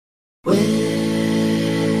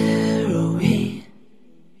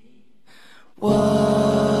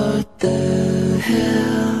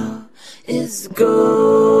is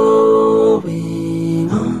going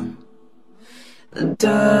on. The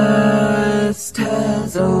dust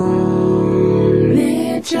has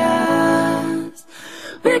only just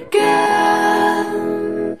begun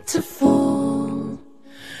to fall.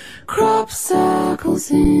 Crop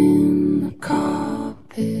circles in the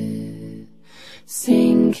carpet,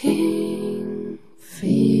 sinking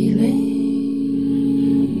feeling.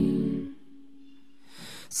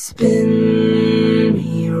 Spin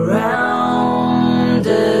me round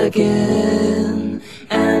again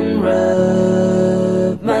and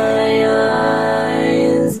rub my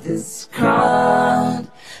eyes. This can't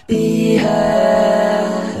be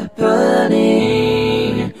happening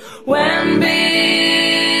when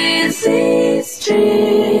busy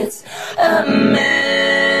streets, a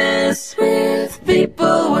mess with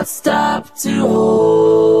people, would stop to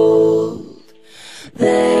hold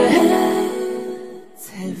their heads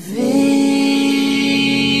heavy.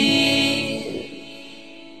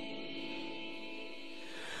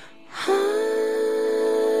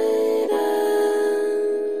 Hide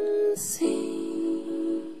and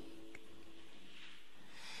seek,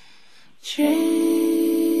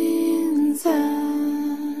 trains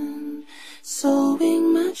and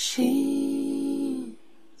sewing machines,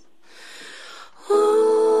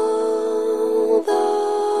 all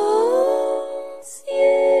those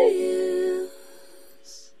years,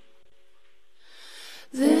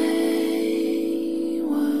 they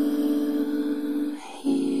were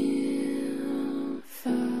here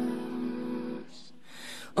first.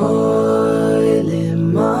 Oily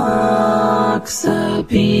marks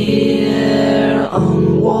appear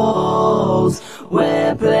on walls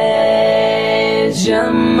where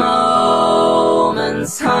pleasure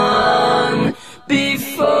moments hung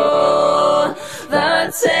before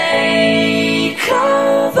the takeover,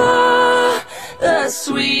 the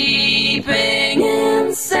sweeping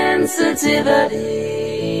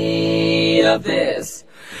insensitivity of this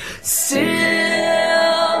still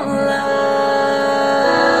life.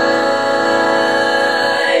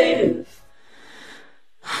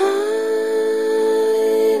 Hide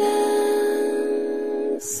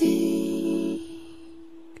and seek,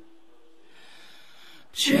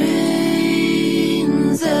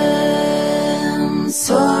 trains and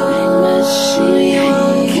sewing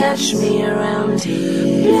machines, catch me around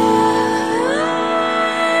here.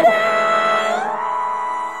 Blood and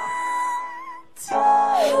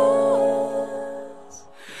tears,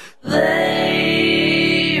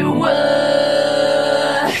 they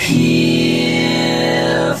were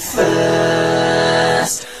here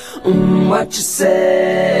first. What you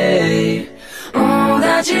say?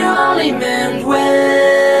 That you only meant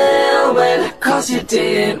well, well, 'cause you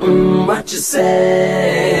did. What you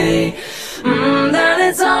say? That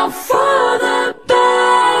it's all for the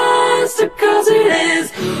best, 'cause it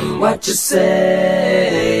is. What you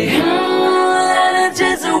say? That it's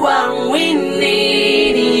just what we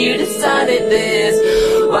need, you decided this.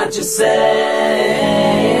 What you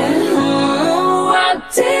say? What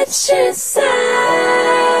did she say?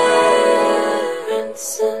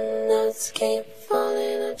 Some notes keep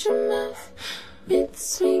falling out your mouth.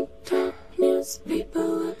 Mid-sweet talk news,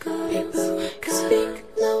 people are gods. Speak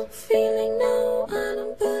no, feeling no, I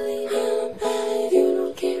don't believe you. You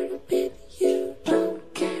don't care a bit, you don't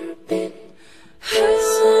care a bit.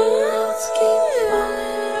 Some notes keep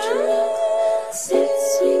falling out your mouth.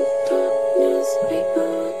 Mid-sweet talk news,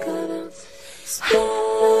 people are gods. Speak no,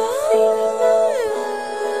 feeling no, I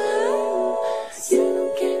don't believe you. You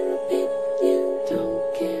don't care a bit, you don't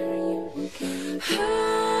care, you don't care a bit.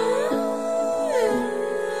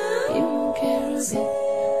 You don't care a bit.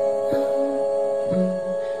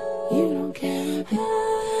 You don't care a bit.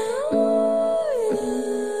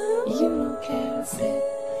 You don't care a bit.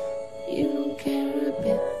 You don't care a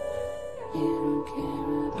bit. You don't care.